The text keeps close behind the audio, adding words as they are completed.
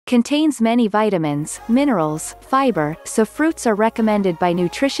Contains many vitamins, minerals, fiber, so fruits are recommended by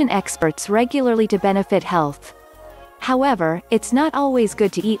nutrition experts regularly to benefit health. However, it's not always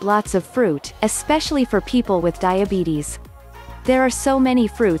good to eat lots of fruit, especially for people with diabetes. There are so many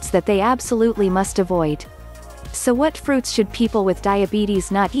fruits that they absolutely must avoid. So what fruits should people with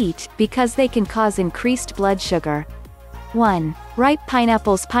diabetes not eat, because they can cause increased blood sugar? 1. Ripe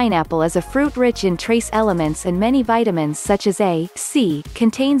pineapples. Pineapple is a fruit rich in trace elements and many vitamins such as A, C,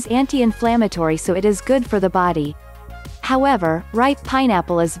 contains anti-inflammatory, so it is good for the body. However, ripe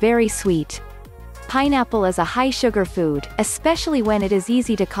pineapple is very sweet. Pineapple is a high-sugar food, especially when it is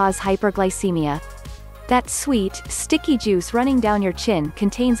easy to cause hyperglycemia. That sweet, sticky juice running down your chin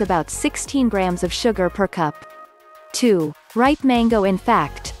contains about 16 grams of sugar per cup. 2. Ripe mango. In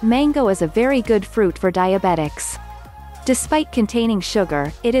fact, mango is a very good fruit for diabetics. Despite containing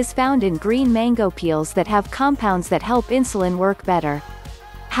sugar, it is found in green mango peels that have compounds that help insulin work better.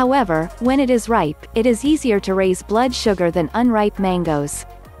 However, when it is ripe, it is easier to raise blood sugar than unripe mangoes.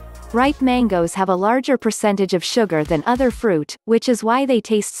 Ripe mangoes have a larger percentage of sugar than other fruit, which is why they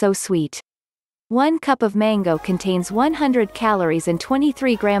taste so sweet. 1 cup of mango contains 100 calories and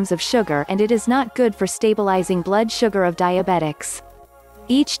 23 grams of sugar, and it is not good for stabilizing blood sugar of diabetics.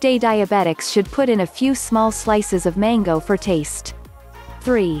 Each day diabetics should put in a few small slices of mango for taste.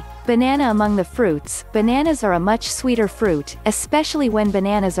 3. Banana. Among the fruits, bananas are a much sweeter fruit, especially when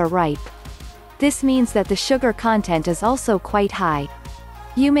bananas are ripe. This means that the sugar content is also quite high.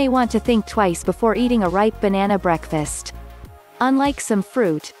 You may want to think twice before eating a ripe banana breakfast. Unlike some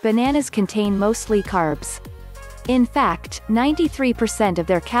fruit, bananas contain mostly carbs. In fact, 93% of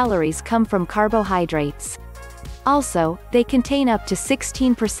their calories come from carbohydrates. Also, they contain up to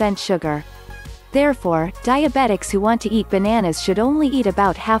 16% sugar. Therefore, diabetics who want to eat bananas should only eat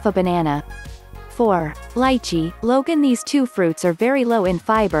about half a banana. 4. Lychee. Logan. These two fruits are very low in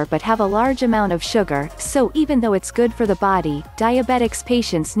fiber but have a large amount of sugar, so even though it's good for the body, diabetics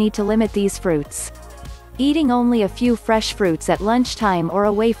patients need to limit these fruits. Eating only a few fresh fruits at lunchtime or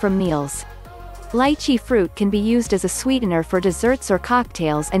away from meals. Lychee fruit can be used as a sweetener for desserts or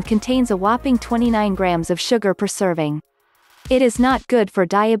cocktails and contains a whopping 29 grams of sugar per serving. It is not good for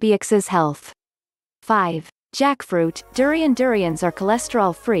diabetics' health. 5. Jackfruit. Durian. Durians are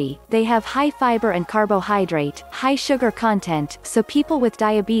cholesterol-free, they have high fiber and carbohydrate, high sugar content, so people with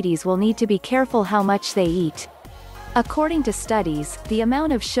diabetes will need to be careful how much they eat. According to studies, the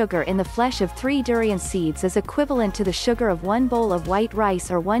amount of sugar in the flesh of 3 durian seeds is equivalent to the sugar of 1 bowl of white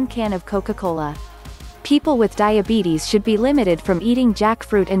rice or 1 can of Coca-Cola. People with diabetes should be limited from eating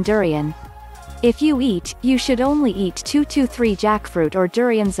jackfruit and durian. If you eat, you should only eat 2 to 3 jackfruit or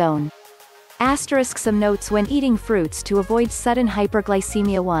durian zone. Some notes when eating fruits to avoid sudden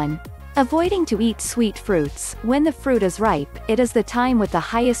hyperglycemia. 1. Avoiding to eat sweet fruits. When the fruit is ripe, it is the time with the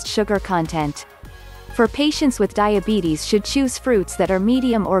highest sugar content. For patients with diabetes should choose fruits that are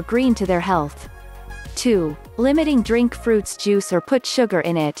medium or green to their health. 2. Limiting drink fruits juice or put sugar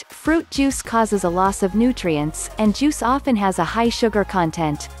in it. Fruit juice causes a loss of nutrients, and juice often has a high sugar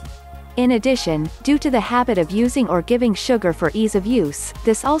content. In addition, due to the habit of using or giving sugar for ease of use,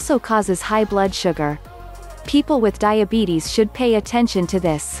 this also causes high blood sugar. People with diabetes should pay attention to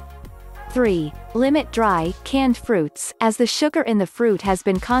this. 3. Limit dry, canned fruits. As the sugar in the fruit has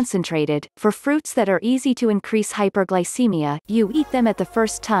been concentrated, for fruits that are easy to increase hyperglycemia, you eat them at the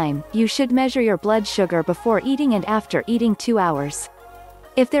first time. You should measure your blood sugar before eating and after eating 2 hours.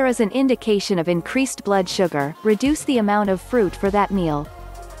 If there is an indication of increased blood sugar, reduce the amount of fruit for that meal.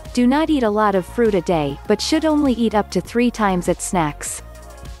 Do not eat a lot of fruit a day, but should only eat up to 3 times at snacks.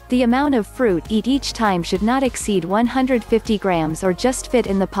 The amount of fruit eat each time should not exceed 150 grams or just fit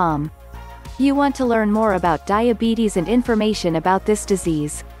in the palm. You want to learn more about diabetes and information about this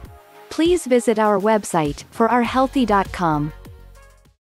disease? Please visit our website, forourhealthy.com.